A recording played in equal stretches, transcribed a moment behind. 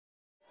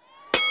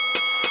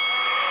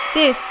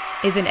This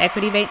is an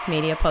Equity Mates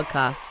Media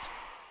podcast.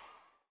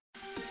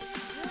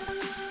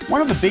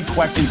 One of the big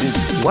questions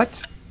is, what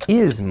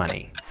is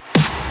money?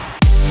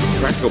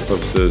 Practical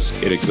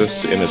purposes, it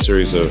exists in a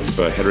series of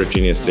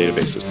heterogeneous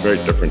databases, very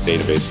different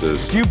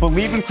databases. Do you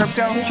believe in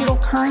crypto? Digital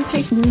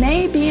currency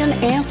may be an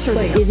answer.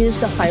 It is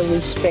the highly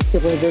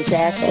speculative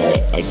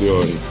asset. I do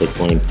own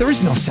Bitcoin. There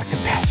is no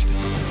second best.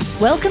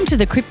 Welcome to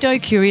the Crypto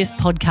Curious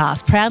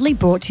podcast, proudly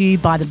brought to you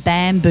by the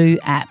Bamboo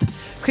app.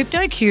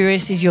 Crypto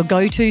Curious is your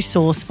go-to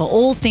source for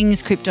all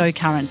things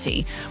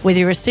cryptocurrency. Whether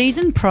you're a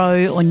seasoned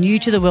pro or new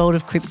to the world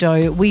of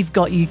crypto, we've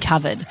got you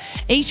covered.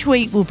 Each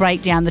week we'll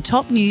break down the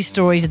top news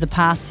stories of the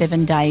past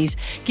 7 days,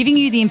 giving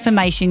you the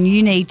information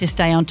you need to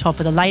stay on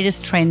top of the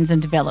latest trends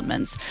and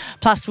developments.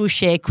 Plus we'll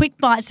share quick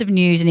bites of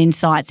news and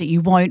insights that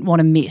you won't want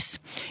to miss.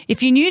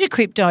 If you're new to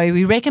crypto,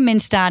 we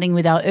recommend starting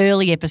with our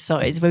early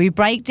episodes where we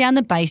break down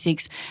the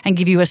basics and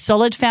give you a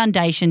solid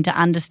foundation to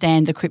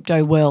understand the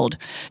crypto world.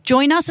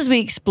 Join us as we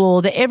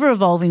explore the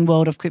ever-evolving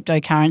world of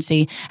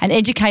cryptocurrency and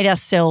educate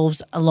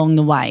ourselves along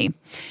the way.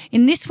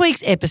 In this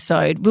week's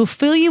episode, we'll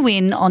fill you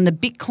in on the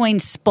Bitcoin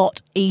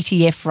spot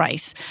ETF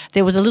race.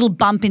 There was a little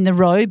bump in the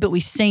road, but we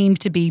seem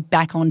to be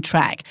back on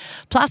track.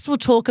 Plus, we'll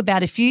talk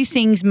about a few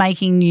things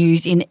making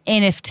news in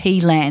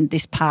NFT land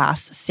this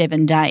past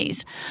 7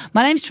 days.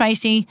 My name's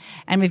Tracy,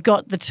 and we've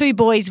got the two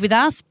boys with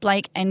us,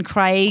 Blake and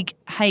Craig.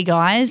 Hey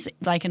guys,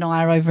 Blake and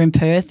I are over in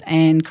Perth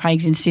and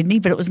Craig's in Sydney,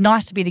 but it was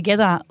nice to be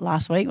together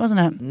last week, wasn't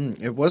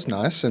it? It was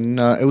nice, and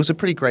it was a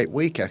pretty great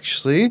week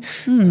actually.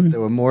 There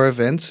were more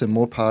events and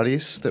more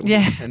parties that we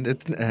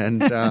attended, and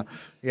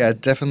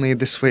definitely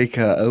this week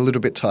a little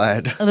bit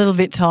tired.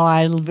 We're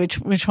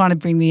trying to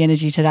bring the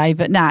energy today,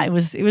 but it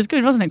was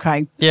good, wasn't it,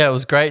 Craig? Yeah, it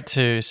was great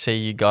to see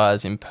you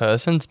guys in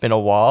person. It's been a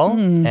while,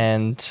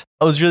 and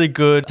it was really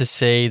good to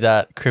see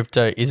that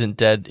crypto isn't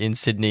dead in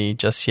Sydney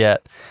just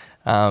yet.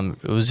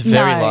 It was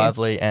very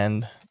lively,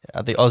 and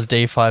the Oz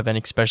DeFi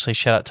event especially,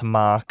 shout out to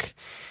Mark,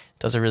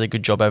 does a really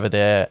good job over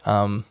there.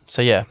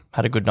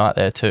 Had a good night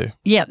there too.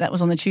 Yeah, that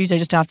was on the Tuesday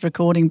just after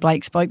recording.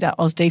 Blake spoke that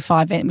Oz DeFi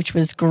event, which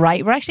was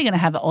great. We're actually going to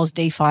have an Oz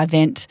DeFi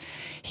event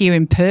here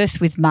in Perth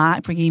with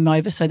Mark, bringing him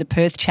over so the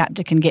Perth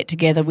chapter can get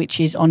together,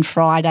 which is on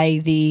Friday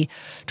the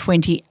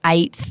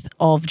 28th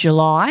of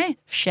July.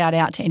 Shout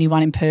out to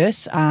anyone in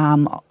Perth.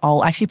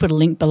 I'll actually put a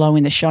link below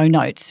in the show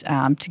notes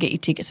to get your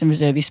tickets and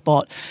reserve your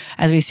spot.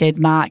 As we said,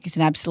 Mark is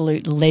an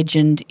absolute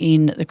legend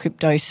in the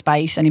crypto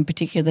space and in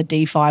particular the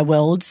DeFi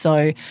world.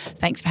 So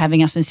thanks for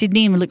having us in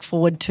Sydney, and we look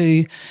forward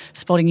to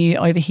spotting you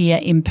over here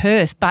in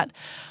Perth. But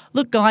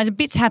look, guys, a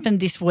bit's happened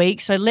this week,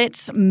 so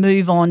let's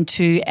move on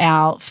to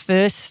our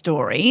first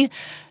story.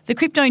 The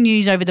crypto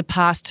news over the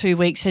past 2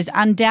 weeks has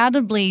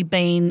undoubtedly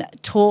been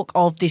talk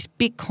of this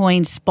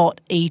Bitcoin spot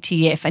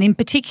ETF, and in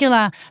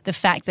particular the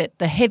fact that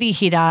the heavy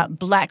hitter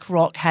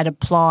BlackRock had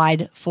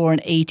applied for an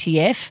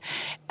ETF,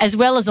 as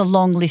well as a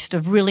long list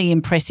of really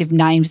impressive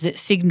names that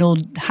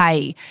signalled,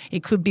 hey,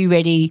 it could be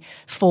ready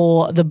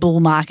for the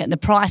bull market. And the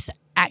price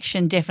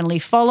action definitely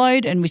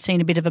followed, and we've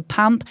seen a bit of a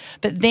pump.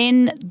 But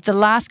then the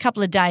last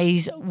couple of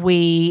days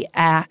we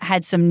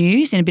had some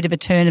news in a bit of a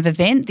turn of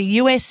event. The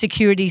US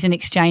Securities and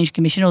Exchange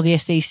Commission, or the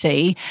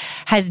SEC,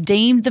 has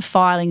deemed the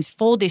filings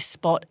for this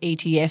spot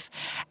ETF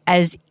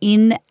as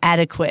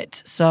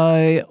inadequate.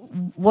 So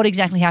what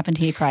exactly happened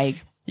here,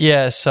 Craig?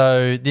 Yeah,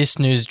 so this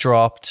news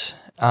dropped,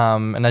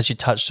 and as you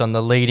touched on,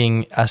 the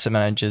leading asset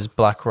managers,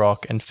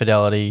 BlackRock and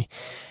Fidelity,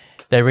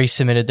 they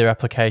resubmitted their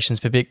applications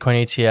for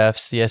Bitcoin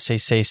ETFs. The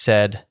SEC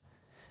said,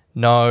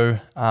 no,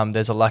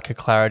 there's a lack of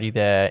clarity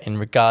there in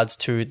regards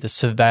to the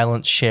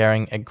surveillance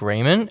sharing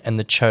agreement and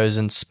the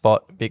chosen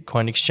spot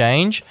Bitcoin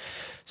exchange.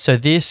 So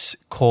this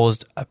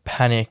caused a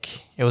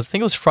panic. I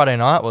think it was Friday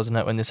night, wasn't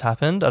it, when this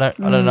happened? I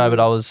don't know,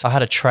 but I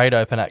had a trade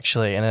open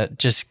actually, and it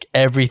just,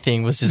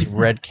 everything was just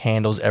red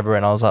candles everywhere,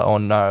 and I was like, oh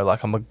no,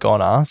 like I'm a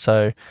goner.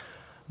 So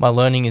my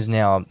learning is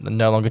now I'm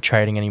no longer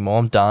trading anymore.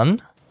 I'm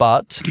done.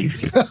 But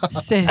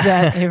says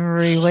that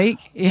every week.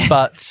 Yeah.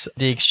 But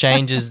the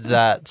exchanges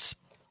that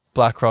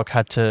BlackRock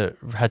had to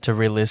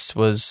relist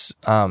was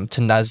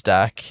to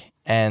NASDAQ,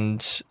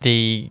 and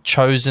the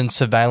chosen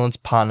surveillance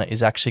partner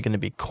is actually going to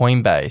be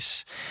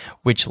Coinbase,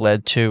 which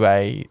led to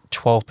a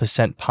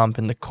 12% pump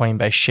in the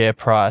Coinbase share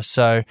price.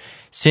 So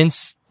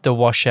since the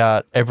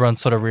washout, everyone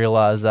sort of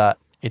realized that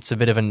it's a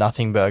bit of a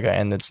nothing burger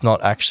and it's not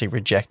actually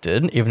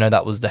rejected, even though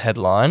that was the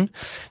headline.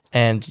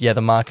 And yeah,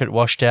 the market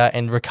washed out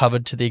and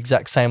recovered to the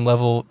exact same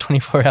level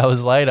 24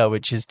 hours later,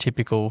 which is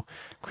typical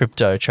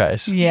crypto,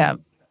 Trace. Yeah.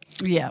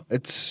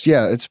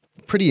 It's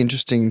pretty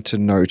interesting to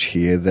note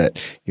here that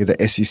the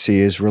SEC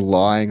is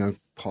relying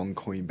upon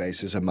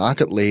Coinbase as a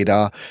market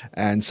leader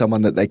and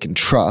someone that they can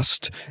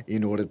trust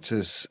in order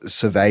to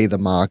survey the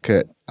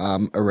market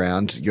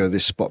around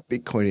this spot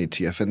Bitcoin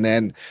ETF. And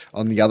then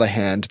on the other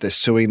hand, they're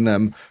suing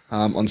them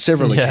on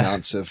several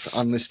accounts of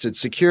unlisted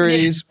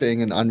securities,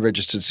 being an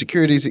unregistered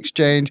securities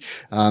exchange,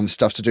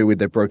 stuff to do with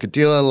their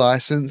broker-dealer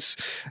license.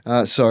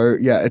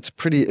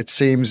 It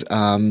seems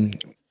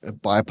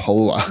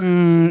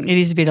bipolar. It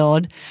is a bit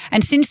odd.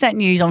 And since that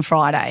news on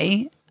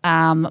Friday,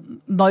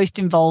 most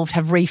involved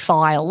have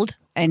refiled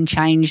and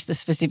changed the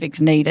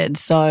specifics needed.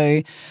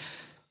 So,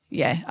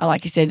 yeah,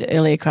 like you said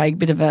earlier, Craig,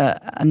 bit of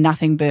a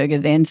nothing burger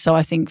then. So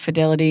I think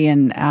Fidelity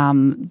and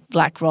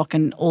BlackRock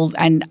and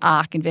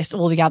ARK Invest,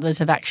 all the others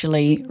have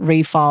actually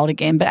refiled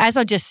again. But as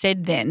I just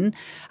said then,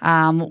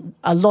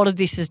 a lot of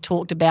this has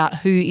talked about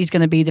who is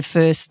going to be the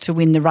first to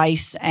win the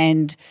race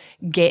and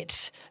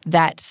get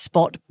that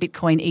spot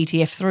Bitcoin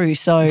ETF through.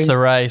 So it's a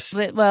race.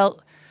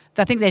 Well,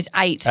 I think there's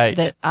eight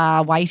that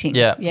are waiting.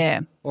 Yeah.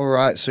 All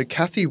right. So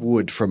Kathy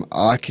Wood from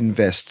ARK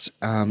Invest,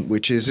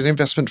 which is an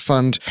investment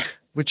fund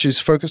which is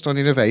focused on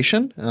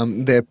innovation.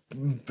 They're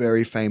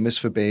very famous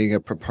for being a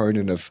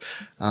proponent of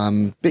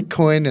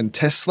Bitcoin and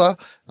Tesla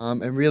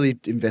and really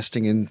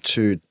investing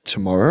into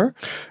tomorrow.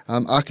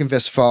 ARK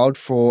Invest filed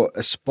for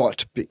a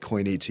spot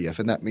Bitcoin ETF,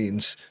 and that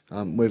means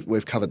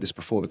we've covered this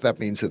before, but that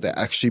means that they're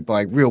actually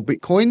buying real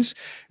Bitcoins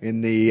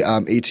in the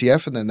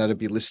ETF, and then that'll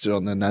be listed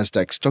on the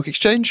NASDAQ stock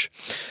exchange.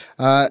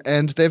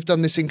 And they've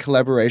done this in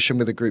collaboration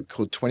with a group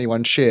called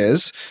 21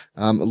 Shares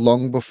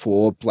long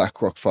before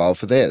BlackRock filed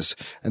for theirs.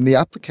 And the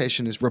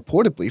application is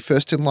reportedly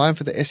first in line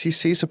for the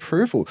SEC's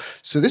approval.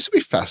 So this will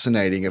be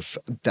fascinating if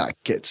that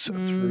gets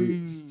through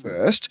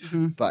first.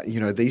 Mm-hmm. But,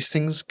 these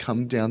things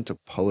come down to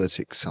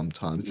politics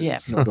sometimes. Yeah.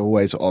 It's not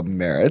always on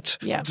merit.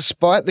 Yeah.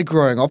 Despite the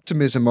growing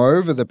optimism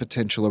over the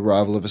potential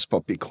arrival of a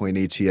spot Bitcoin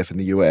ETF in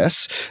the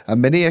US,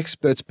 many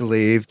experts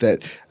believe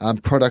that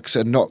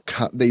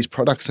these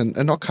products are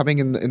not coming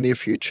in the near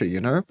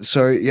future,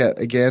 So, yeah,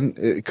 again,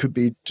 it could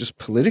be just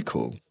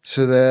political.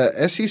 So the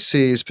SEC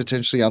is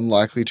potentially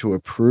unlikely to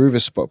approve a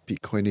spot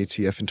Bitcoin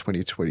ETF in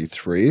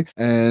 2023,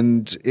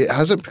 and it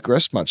hasn't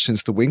progressed much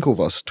since the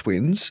Winklevoss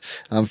twins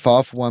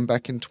filed for one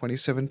back in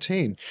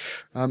 2017.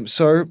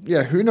 So,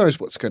 yeah, who knows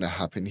what's going to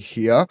happen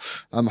here.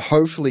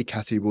 Hopefully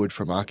Kathy Wood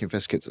from ARK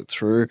Invest gets it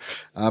through.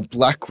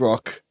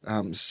 BlackRock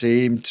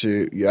seem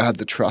to have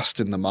the trust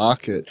in the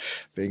market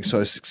being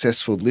so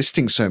successful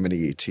listing so many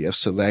ETFs,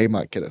 so they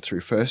might get it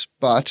through first.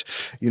 But,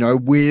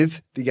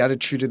 with the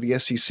attitude of the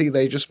SEC,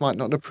 they just might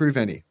not approve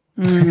any.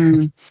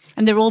 And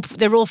they're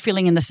all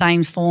filling in the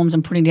same forms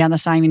and putting down the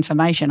same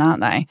information, aren't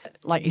they?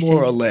 Like you said,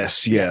 more or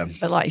less, yeah.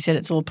 But like you said,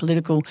 it's all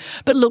political.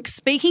 But look,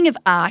 speaking of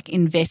ARK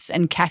Invests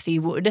and Kathy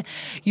Wood,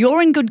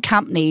 you're in good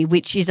company,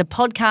 which is a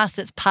podcast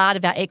that's part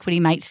of our Equity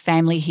Mates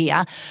family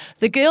here.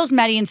 The girls,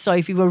 Maddie and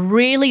Sophie, were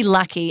really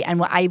lucky and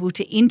were able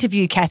to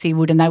interview Kathy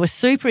Wood, and they were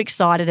super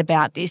excited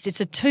about this.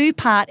 It's a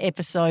 2-part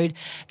episode.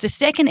 The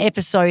second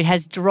episode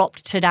has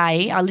dropped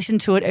today. I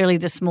listened to it early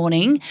this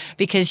morning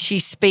because she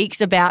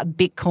speaks about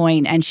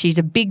Bitcoin, and she's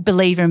a big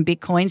believer in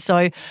Bitcoin.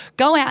 So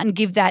go out and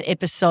give that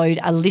episode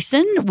a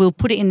listen. We'll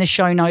put it in the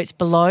show notes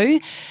below.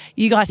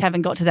 You guys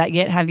haven't got to that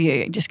yet, have you?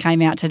 It just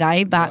came out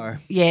today. But no.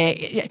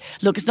 Yeah,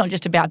 look, it's not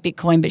just about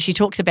Bitcoin, but she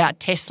talks about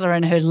Tesla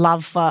and her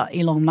love for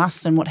Elon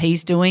Musk and what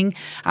he's doing.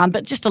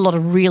 But just a lot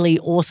of really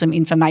awesome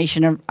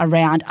information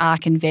around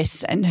ARK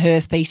Invest and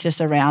her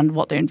thesis around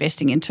what they're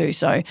investing into.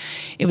 So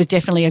it was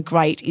definitely a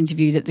great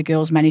interview that the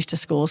girls managed to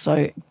score.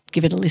 So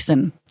give it a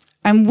listen.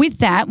 And with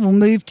that, we'll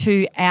move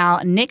to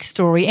our next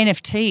story,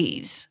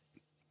 NFTs.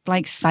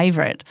 Blake's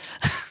favourite.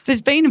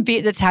 There's been a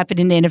bit that's happened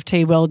in the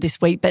NFT world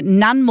this week, but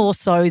none more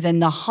so than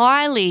the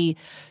highly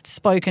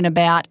spoken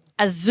about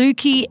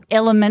Azuki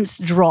Elements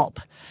drop.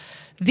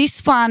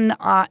 This one,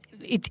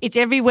 it's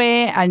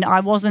everywhere, and I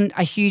wasn't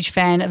a huge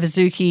fan of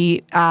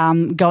Azuki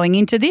going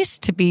into this.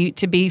 To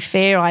be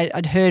fair,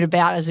 I'd heard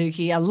about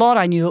Azuki a lot.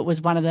 I knew it was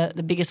one of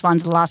the biggest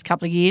ones of the last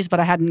couple of years, but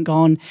I hadn't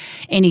gone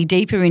any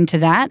deeper into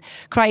that.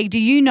 Craig, do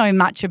you know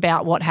much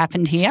about what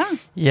happened here?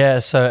 Yeah,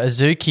 so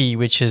Azuki,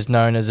 which is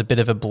known as a bit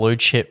of a blue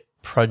chip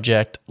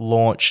project,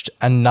 launched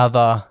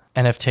another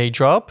NFT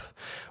drop.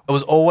 It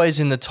was always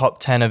in the top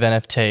 10 of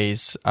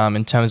NFTs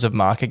in terms of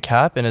market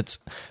cap, and it's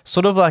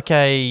sort of like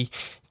a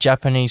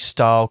Japanese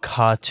style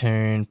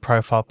cartoon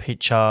profile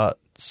picture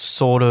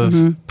sort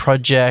of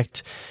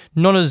project.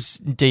 Not as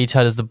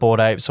detailed as the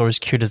Bored Apes or as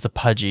cute as the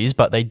Pudgies,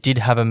 but they did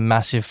have a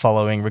massive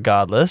following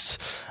regardless.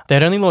 They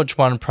had only launched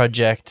one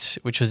project,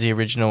 which was the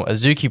original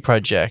Azuki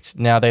project.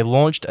 Now they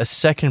launched a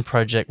second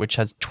project which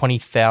has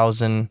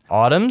 20,000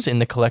 items in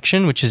the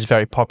collection, which is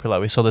very popular.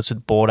 We saw this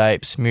with Bored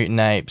Apes, Mutant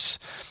Apes,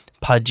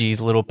 Pudgies,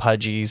 Little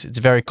Pudgies. It's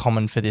very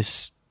common for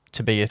this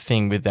to be a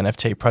thing with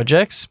NFT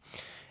projects.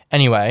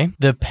 Anyway,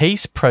 the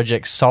Peace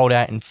project sold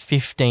out in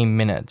 15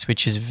 minutes,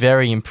 which is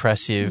very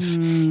impressive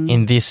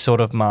in this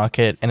sort of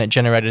market, and it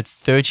generated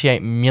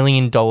 $38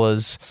 million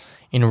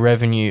in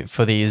revenue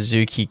for the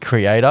Azuki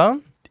creator.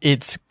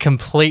 It's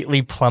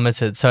completely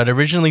plummeted. So it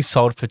originally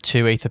sold for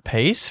 2 ETH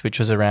apiece, which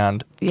was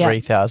around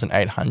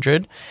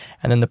 3,800,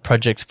 and then the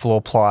project's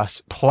floor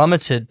price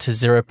plummeted to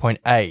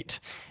 0.8.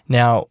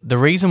 Now, the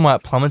reason why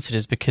it plummeted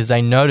is because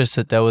they noticed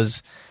that there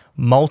was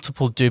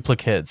multiple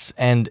duplicates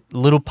and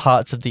little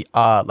parts of the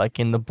art, like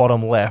in the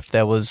bottom left,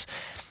 there was,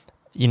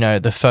 the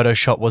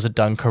Photoshop wasn't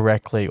done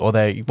correctly, or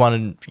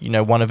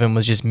one of them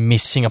was just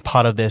missing a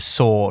part of their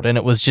sword, and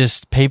it was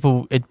just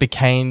people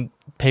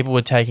people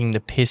were taking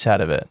the piss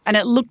out of it. And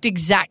it looked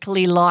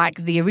exactly like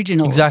the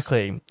originals.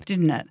 Exactly.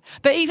 Didn't it?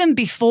 But even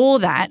before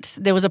that,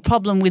 there was a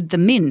problem with the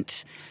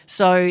mint.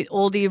 So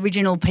all the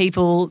original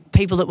people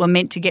that were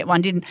meant to get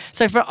one didn't.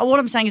 So for what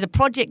I'm saying is a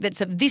project that's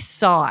of this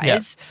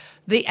size,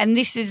 and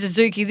this is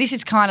Azuki, this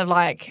is kind of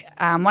like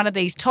one of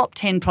these top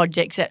 10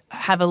 projects that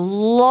have a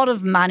lot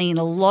of money and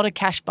a lot of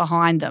cash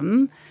behind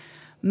them,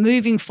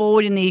 moving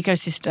forward in the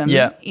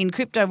ecosystem in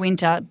crypto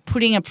winter,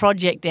 putting a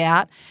project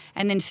out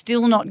and then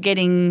still not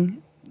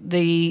getting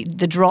the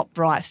drop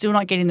right, still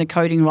not getting the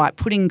coding right,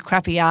 putting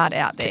crappy art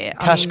out there.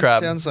 Cash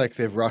grab. Sounds like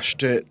they've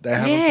rushed it. They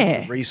haven't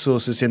put the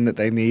resources in that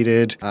they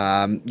needed.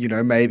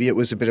 Maybe it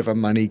was a bit of a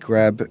money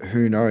grab.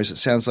 Who knows? It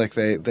sounds like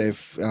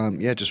they've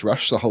just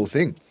rushed the whole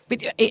thing.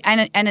 But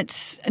and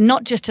it's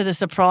not just to the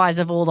surprise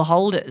of all the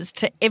holders,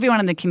 to everyone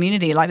in the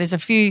community. Like there's a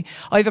few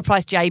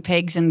overpriced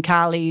JPEGs and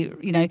Carly,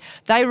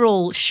 they were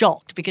all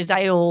shocked because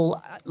they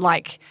all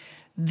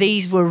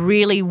these were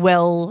really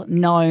well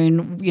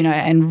known,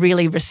 and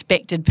really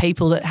respected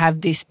people that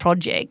have this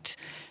project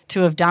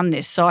to have done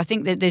this. So I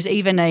think that there's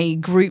even a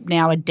group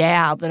now, a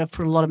DAO, that have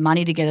put a lot of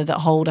money together that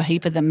hold a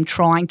heap of them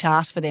trying to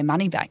ask for their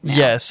money back now.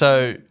 Yeah,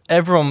 so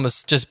everyone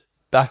was just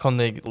back on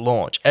the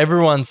launch.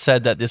 Everyone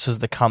said that this was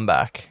the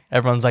comeback.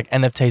 Everyone's like,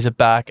 NFTs are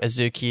back,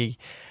 Azuki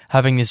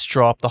having this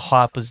drop, the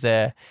hype was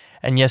there.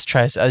 And yes,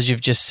 Trace, as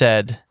you've just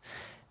said,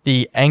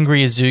 the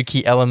angry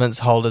Azuki Elements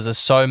holders are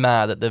so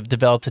mad that they've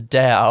developed a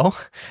DAO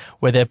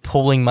where they're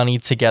pooling money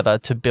together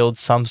to build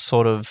some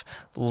sort of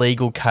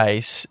legal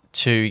case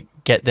to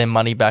get their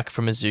money back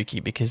from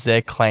Azuki because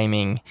they're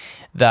claiming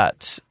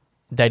that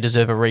they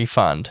deserve a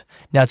refund.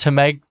 Now, to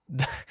make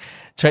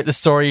the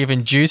story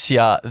even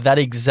juicier, that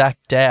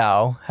exact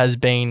DAO has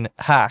been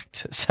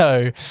hacked.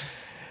 So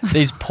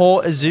these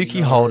poor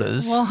Azuki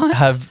holders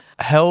have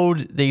held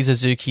these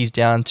Azukis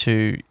down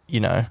to,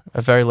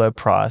 a very low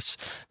price.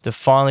 They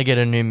finally get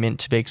a new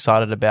mint to be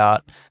excited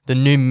about. The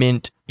new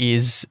mint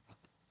is,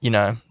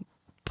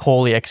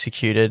 poorly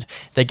executed.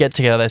 They get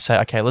together, they say,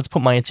 okay, let's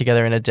put money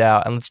together in a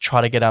DAO and let's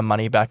try to get our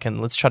money back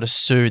and let's try to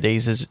sue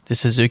this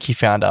Azuki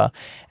founder.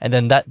 And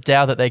then that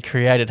DAO that they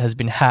created has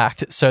been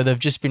hacked. So they've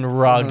just been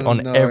rugged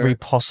on every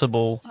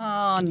possible.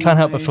 Can't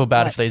help but feel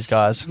bad for these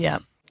guys. Yeah.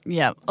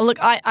 Yeah. Look,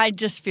 I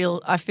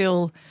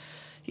feel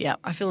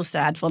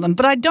sad for them.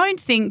 But I don't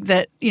think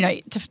that,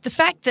 the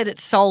fact that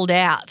it's sold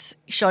out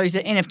shows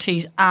that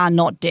NFTs are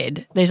not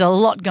dead. There's a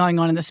lot going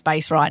on in the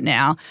space right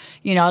now.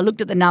 I looked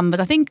at the numbers.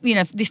 I think,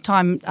 this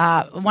time,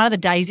 one of the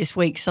days this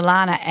week,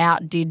 Solana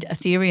outdid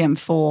Ethereum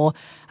for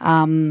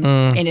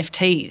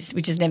NFTs,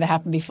 which has never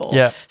happened before.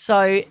 Yeah.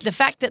 So the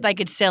fact that they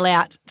could sell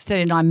out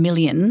 39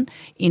 million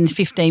in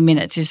 15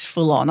 minutes is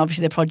full on.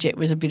 Obviously, the project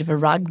was a bit of a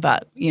rug,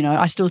 but,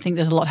 I still think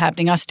there's a lot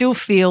happening. I still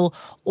feel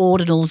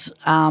ordinals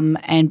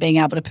and being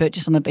able to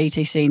purchase on the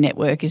BTC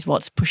network is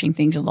what's pushing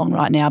things along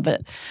right now.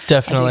 But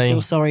definitely, I do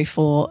feel sorry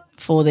for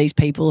these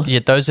people. Yeah,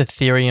 those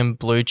Ethereum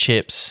blue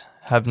chips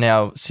have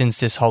now, since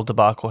this whole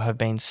debacle, have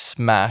been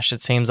smashed.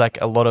 It seems like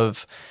a lot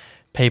of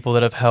people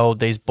that have held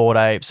these Bored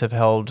Apes, have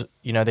held,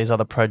 these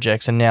other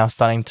projects, are now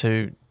starting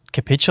to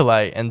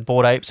capitulate. And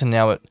Bored Apes are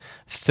now at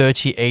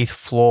 30 ETH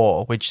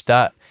floor, which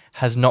that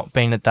has not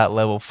been at that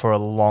level for a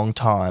long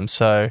time.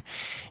 So,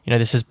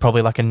 this is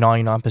probably like a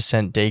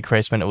 99%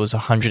 decrease when it was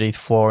 100 ETH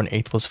floor and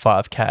ETH was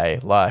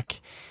 5K.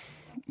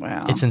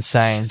 Wow. It's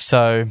insane.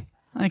 So,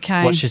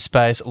 okay. Watch this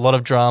space. A lot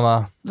of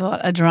drama. A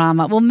lot of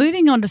drama. Well,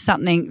 moving on to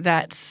something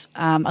that's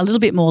a little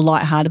bit more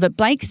lighthearted, but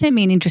Blake sent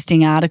me an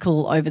interesting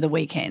article over the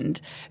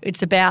weekend.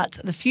 It's about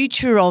the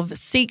future of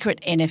secret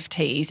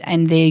NFTs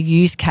and their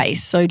use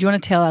case. So do you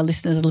want to tell our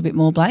listeners a little bit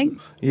more, Blake?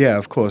 Yeah,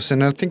 of course.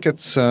 And I think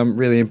it's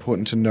really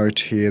important to note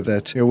here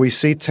that we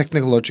see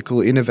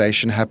technological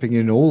innovation happening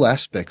in all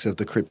aspects of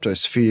the crypto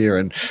sphere,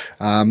 and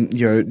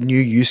new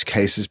use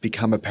cases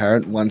become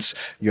apparent once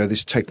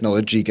this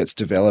technology gets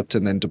developed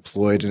and then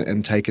deployed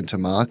and taken to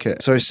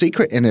market. So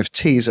secret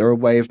NFTs are a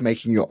way of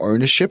making your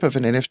ownership of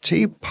an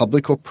NFT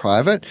public or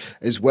private,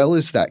 as well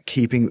as that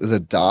keeping the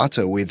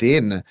data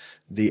within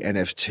the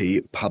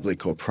NFT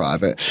public or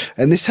private.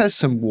 And this has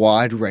some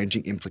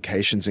wide-ranging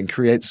implications and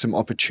creates some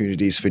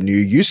opportunities for new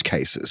use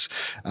cases.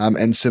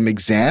 And some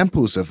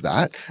examples of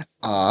that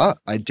are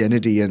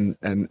identity and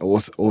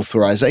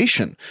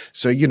authorization.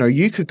 So,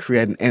 you could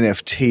create an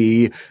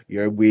NFT,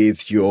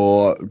 with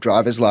your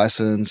driver's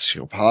license,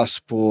 your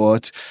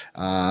passport,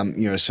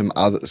 some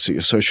other, so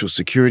your social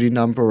security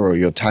number or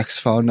your tax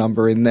file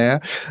number in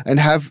there, and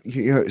have,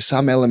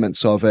 some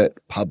elements of it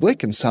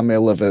public and some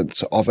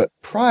elements of it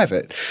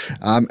private.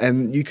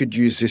 And you could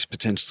use this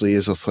potentially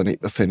as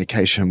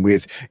authentication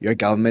with your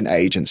government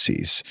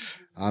agencies.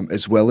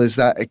 As well as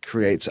that, it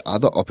creates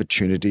other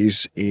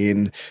opportunities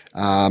in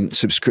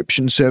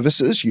subscription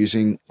services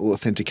using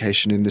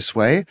authentication in this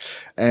way,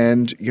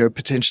 and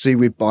potentially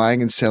with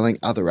buying and selling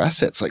other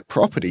assets like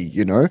property.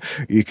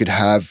 You could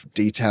have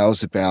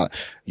details about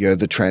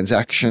the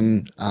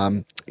transaction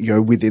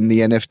within the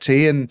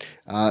NFT,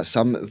 and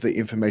some of the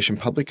information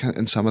public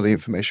and some of the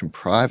information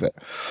private.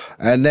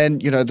 And then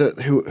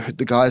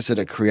the guys that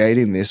are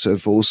creating this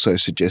have also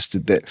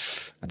suggested that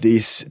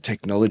this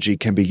technology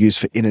can be used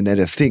for Internet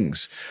of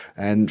Things.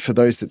 And for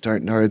those that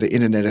don't know, the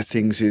Internet of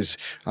Things is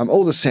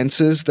all the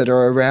sensors that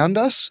are around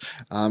us,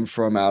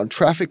 from our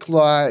traffic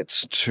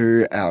lights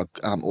to our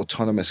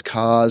autonomous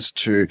cars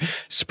to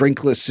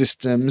sprinkler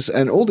systems,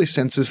 and all these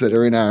sensors that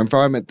are in our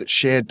environment that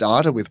share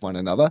data with one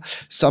another.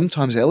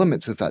 Sometimes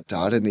elements of that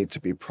data need to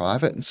be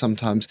private, and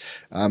sometimes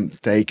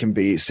they can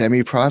be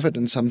semi-private,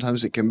 and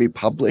sometimes it can be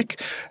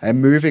public.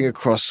 And moving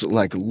across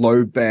like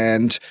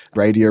low-band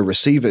radio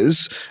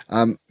receivers,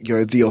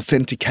 the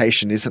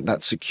authentication isn't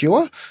that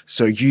secure.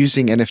 So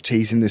using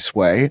NFTs in this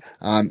way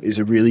is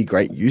a really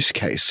great use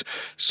case.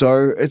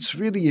 So it's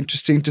really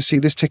interesting to see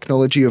this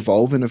technology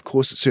evolve. And of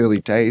course, it's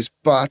early days,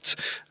 but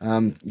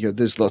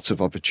there's lots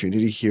of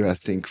opportunity here, I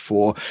think,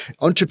 for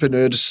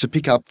entrepreneurs to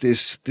pick up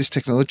this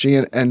technology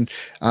and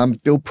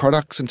build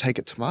products and take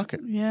it to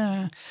market.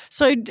 Yeah.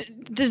 So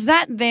does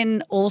that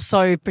then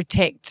also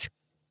protect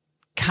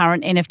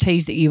current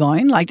NFTs that you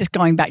own? Like, just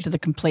going back to the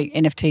complete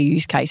NFT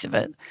use case of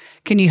it,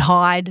 can you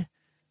hide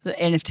the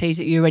NFTs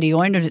that you already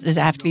own, or does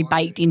it have to be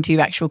baked into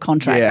your actual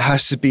contract? Yeah, it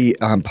has to be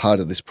part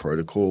of this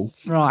protocol.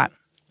 Right.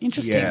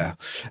 Interesting. Yeah.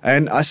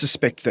 And I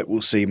suspect that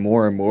we'll see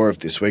more and more of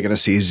this. We're going to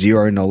see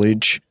zero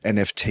knowledge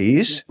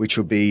NFTs, which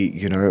will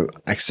be,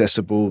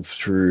 accessible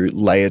through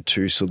layer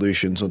 2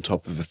 solutions on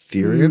top of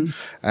Ethereum,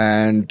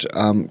 and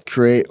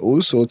create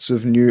all sorts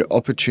of new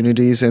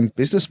opportunities and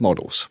business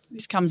models.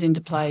 This comes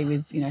into play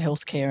with,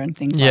 healthcare and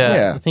things like Yeah, that.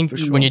 Yeah, I think for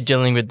sure. when you're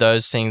dealing with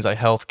those things like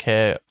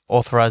healthcare,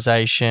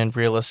 authorization,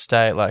 real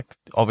estate, like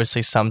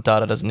obviously some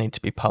data doesn't need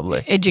to be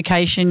public.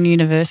 Education,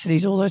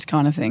 universities, all those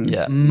kind of things.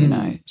 Yeah.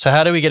 So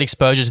how do we get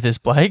exposure to this,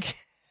 Blake?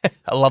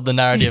 I love the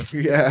narrative.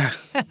 Yeah.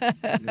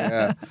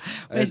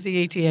 Where's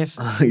the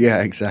ETF?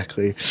 Yeah,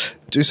 exactly.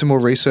 Do some more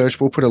research.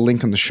 We'll put a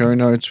link in the show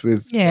notes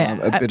with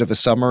a bit of a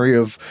summary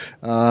of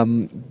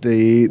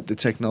the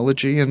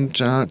technology and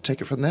take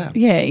it from there.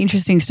 Yeah,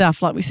 interesting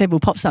stuff. Like we said, we'll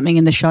pop something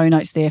in the show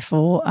notes there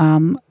for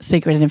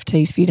secret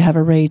NFTs for you to have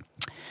a read.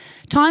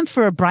 Time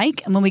for a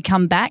break, and when we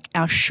come back,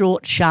 our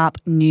short, sharp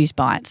news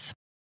bites.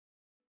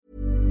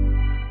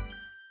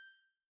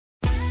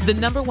 The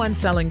 #1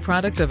 selling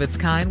product of its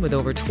kind with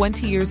over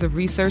 20 years of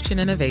research and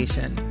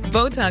innovation.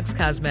 Botox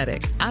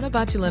Cosmetic, out of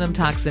botulinum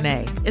toxin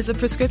A, is a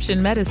prescription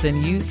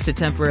medicine used to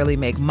temporarily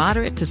make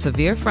moderate to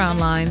severe frown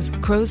lines,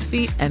 crow's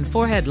feet, and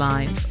forehead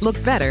lines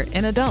look better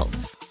in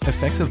adults.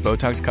 Effects of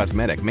Botox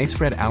Cosmetic may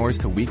spread hours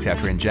to weeks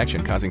after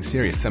injection, causing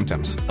serious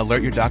symptoms.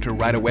 Alert your doctor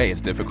right away as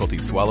difficulty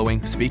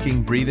swallowing,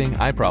 speaking, breathing,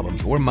 eye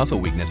problems, or muscle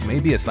weakness may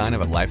be a sign of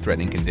a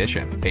life-threatening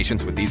condition.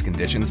 Patients with these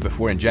conditions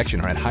before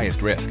injection are at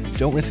highest risk.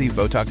 Don't receive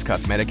Botox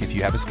Cosmetic if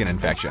you have a skin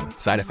infection.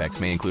 Side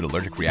effects may include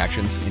allergic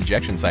reactions,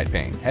 injection site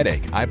pain,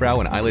 headache, eyebrow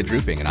and eyelid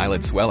drooping, and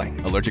eyelid swelling.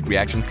 Allergic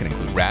reactions can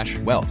include rash,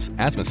 welts,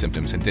 asthma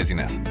symptoms, and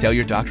dizziness. Tell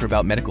your doctor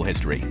about medical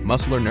history,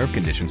 muscle or nerve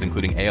conditions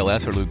including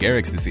ALS or Lou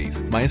Gehrig's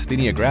disease,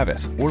 myasthenia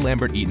gravis, or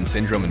Lambert-Eaton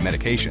syndrome, and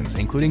medications,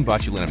 including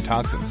botulinum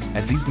toxins,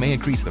 as these may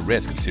increase the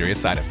risk of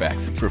serious side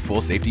effects. For full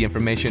safety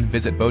information,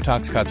 visit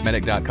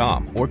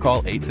BotoxCosmetic.com or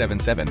call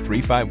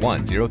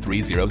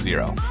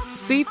 877-351-0300.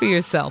 See for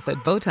yourself at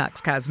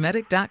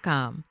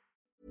BotoxCosmetic.com.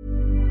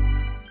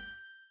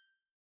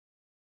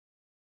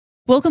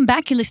 Welcome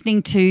back. You're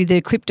listening to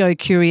the Crypto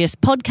Curious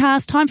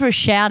podcast. Time for a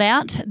shout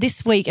out.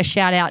 This week, a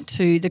shout out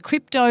to the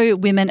Crypto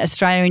Women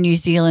Australia and New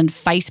Zealand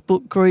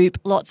Facebook group.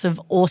 Lots of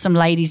awesome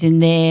ladies in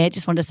there.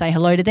 Just wanted to say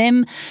hello to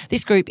them.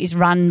 This group is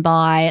run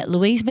by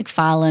Louise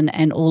McFarlane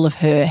and all of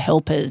her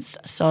helpers.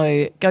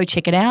 So go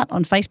check it out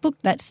on Facebook.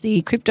 That's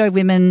the Crypto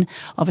Women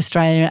of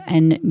Australia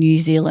and New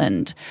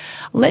Zealand.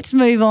 Let's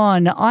move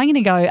on. I'm going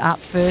to go up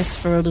first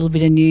for a little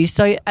bit of news.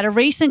 So at a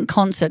recent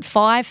concert,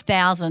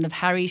 5,000 of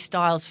Harry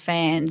Styles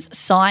fans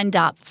signed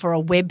up for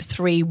a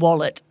Web3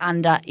 wallet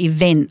under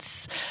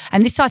events.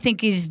 And this, I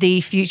think, is the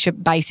future,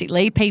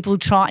 basically. People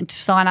trying to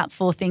sign up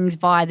for things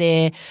via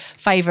their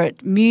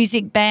favourite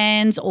music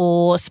bands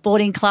or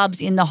sporting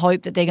clubs in the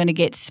hope that they're going to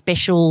get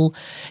special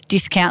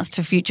discounts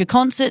to future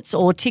concerts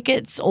or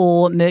tickets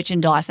or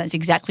merchandise. That's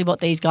exactly what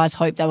these guys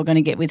hoped they were going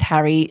to get with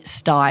Harry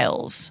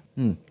Styles.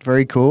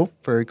 Very cool.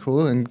 Very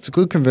cool. And it's a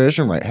good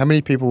conversion rate. How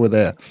many people were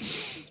there?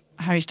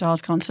 Harry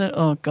Styles concert,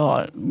 oh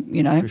God,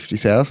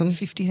 50,000?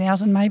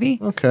 50,000 maybe.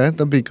 Okay,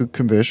 that'd be a good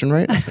conversion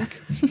rate, I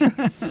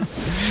think.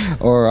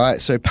 All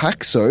right, so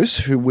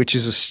Paxos, which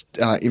is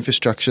an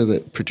infrastructure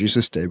that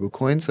produces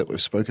stablecoins that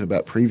we've spoken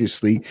about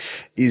previously,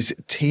 is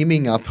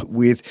teaming up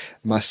with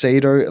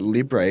Mercado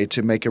Libre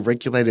to make a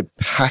regulated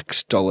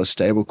Pax dollar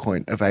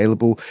stablecoin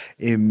available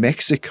in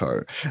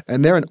Mexico.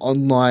 And they're an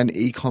online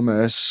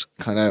e-commerce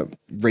kind of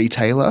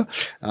retailer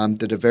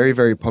that are very,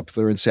 very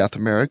popular in South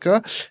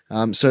America.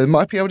 So they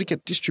might be able to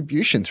get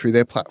distribution through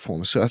their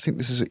platform. So I think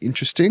this is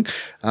interesting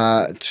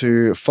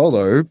to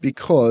follow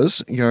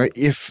because,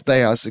 if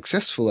they are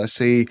successful, I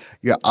see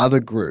other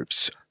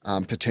groups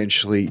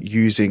potentially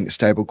using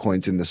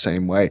stablecoins in the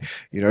same way.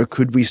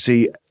 Could we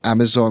see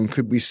Amazon,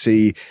 could we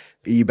see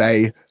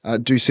eBay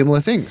do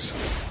similar things?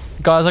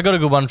 Guys, I got a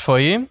good one for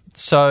you.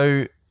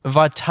 So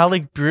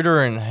Vitalik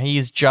Buterin,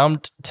 he's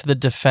jumped to the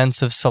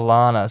defense of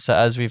Solana. So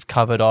as we've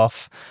covered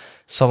off,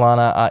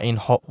 Solana are in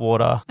hot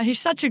water. He's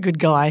such a good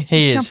guy.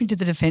 He's jumping to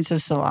the defense of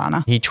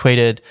Solana. He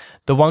tweeted,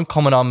 "The one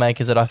comment I'll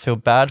make is that I feel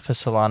bad for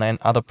Solana and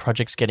other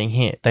projects getting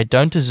hit. They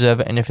don't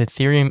deserve it, and if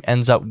Ethereum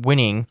ends up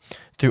winning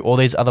through all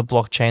these other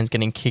blockchains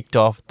getting kicked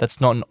off,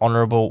 that's not an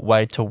honorable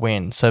way to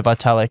win." So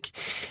Vitalik,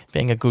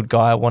 being a good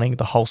guy, wanting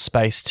the whole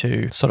space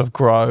to sort of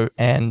grow,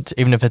 and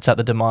even if it's at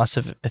the demise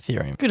of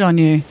Ethereum. Good on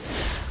you.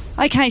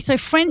 Okay, so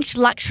French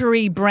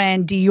luxury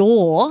brand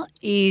Dior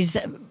is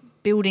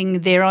building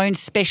their own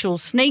special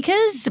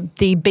sneakers,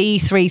 the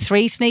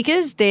B33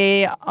 sneakers.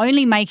 They're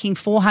only making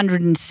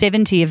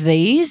 470 of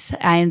these,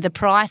 and the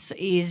price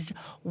is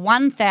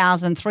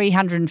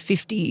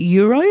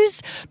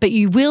 €1,350, but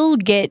you will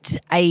get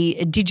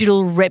a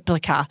digital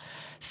replica.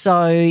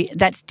 So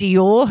that's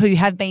Dior, who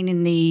have been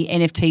in the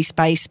NFT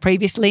space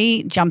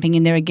previously, jumping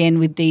in there again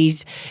with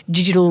these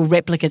digital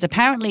replicas.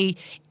 Apparently,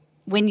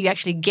 when you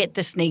actually get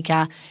the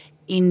sneaker,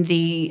 in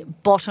the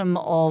bottom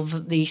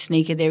of the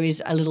sneaker there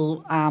is a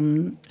little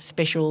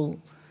special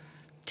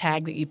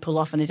tag that you pull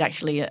off, and there's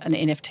actually an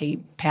NFT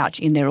pouch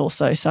in there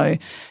also. So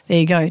there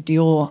you go,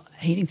 Dior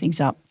heating things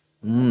up.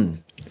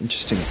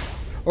 Interesting.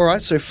 All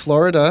right, so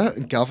Florida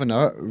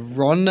Governor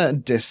Ron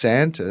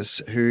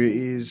DeSantis, who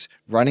is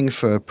running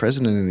for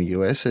president in the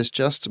US, has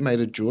just made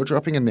a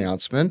jaw-dropping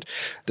announcement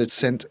that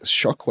sent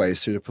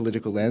shockwaves through the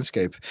political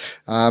landscape.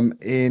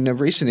 In a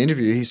recent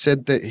interview, he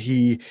said that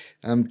he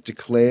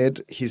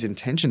declared his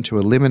intention to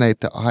eliminate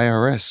the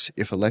IRS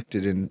if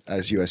elected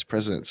as US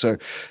president. So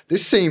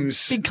this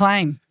seems... Big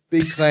claim.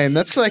 Big claim.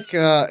 That's like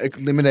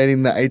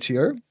eliminating the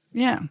ATO?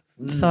 Yeah.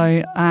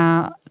 So...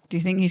 do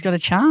you think he's got a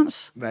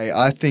chance? Mate,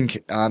 I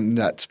think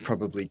that's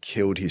probably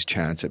killed his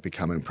chance at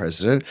becoming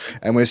president.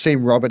 And we've seen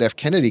Robert F.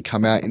 Kennedy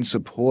come out in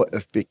support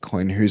of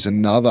Bitcoin, who's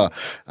another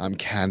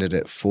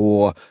candidate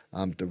for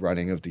the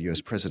running of the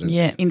US president.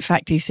 Yeah, in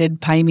fact, he said,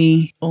 pay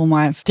me all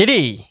my... Did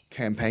he?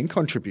 Campaign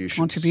contributions.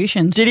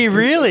 Contributions. Did he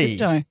really?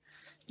 Yep.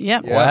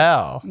 Yeah.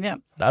 Wow.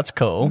 Yep. That's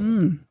cool.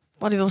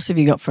 What else have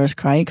you got for us,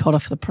 Craig? Hot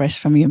off the press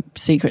from your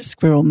secret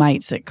squirrel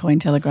mates at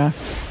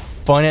Cointelegraph.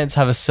 Binance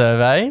have a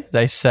survey.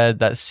 They said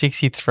that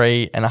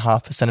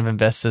 63.5% of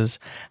investors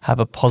have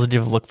a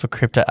positive look for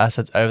crypto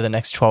assets over the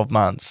next 12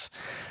 months.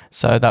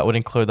 So that would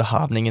include the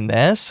halvening in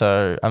there.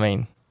 So, I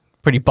mean,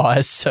 pretty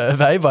biased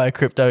survey by a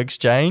crypto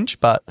exchange,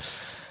 but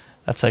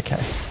that's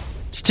okay.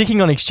 Sticking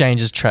on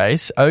exchanges,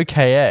 Trace,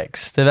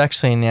 OKX, they've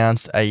actually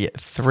announced a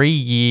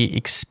 3-year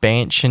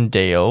expansion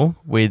deal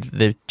with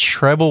the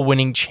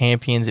treble-winning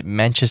champions at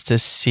Manchester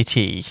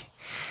City.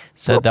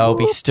 So they'll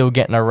be still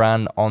getting a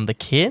run on the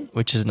kit,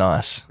 which is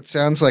nice. It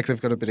sounds like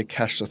they've got a bit of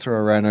cash to throw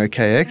around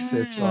OKX.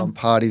 They're throwing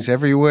parties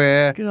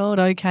everywhere. Good old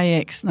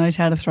OKX knows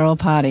how to throw a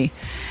party.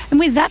 And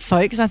with that,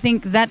 folks, I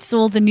think that's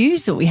all the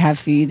news that we have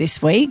for you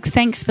this week.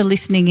 Thanks for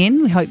listening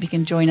in. We hope you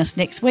can join us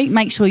next week.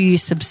 Make sure you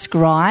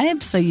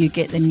subscribe so you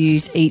get the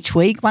news each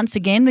week. Once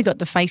again, we've got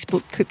the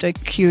Facebook Crypto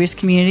Curious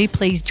community.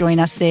 Please join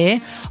us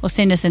there or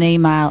send us an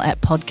email at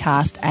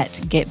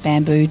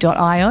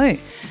podcast@getbamboo.io.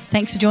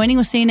 Thanks for joining.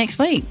 We'll see you next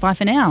week. Bye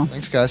for now.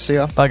 Thanks, guys. See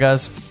ya. Bye,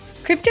 guys.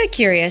 Crypto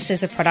Curious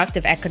is a product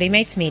of Equity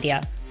Mates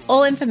Media.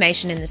 All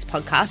information in this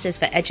podcast is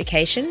for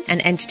education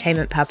and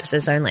entertainment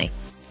purposes only.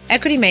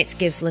 Equity Mates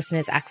gives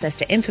listeners access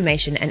to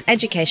information and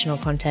educational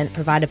content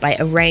provided by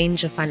a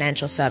range of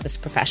financial service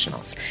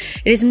professionals.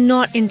 It is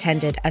not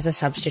intended as a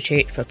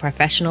substitute for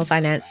professional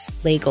finance,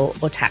 legal,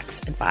 or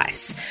tax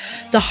advice.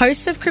 The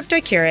hosts of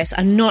Crypto Curious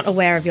are not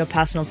aware of your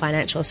personal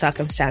financial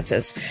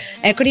circumstances.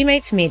 Equity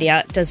Mates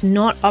Media does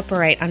not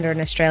operate under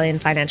an Australian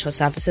Financial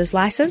Services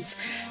licence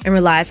and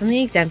relies on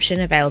the exemption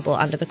available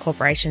under the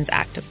Corporations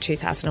Act of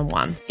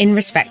 2001 in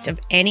respect of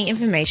any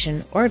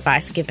information or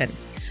advice given.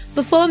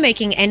 Before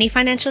making any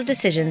financial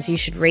decisions, you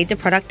should read the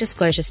product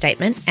disclosure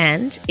statement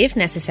and, if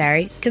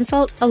necessary,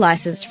 consult a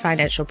licensed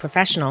financial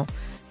professional.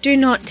 Do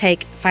not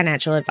take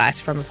financial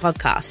advice from a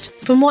podcast.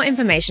 For more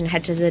information,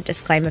 head to the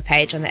disclaimer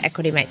page on the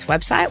Equity Mates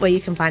website where you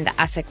can find the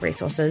ASIC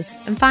resources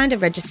and find a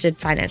registered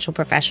financial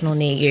professional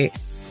near you.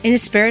 In the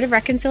spirit of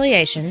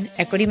reconciliation,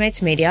 Equity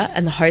Mates Media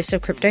and the hosts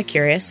of Crypto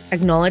Curious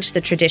acknowledge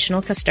the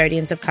traditional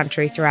custodians of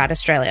country throughout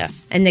Australia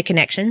and their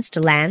connections to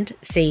land,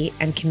 sea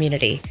and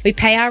community. We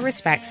pay our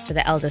respects to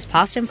the elders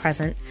past and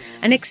present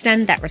and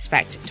extend that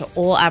respect to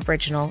all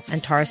Aboriginal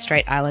and Torres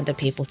Strait Islander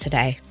people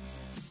today.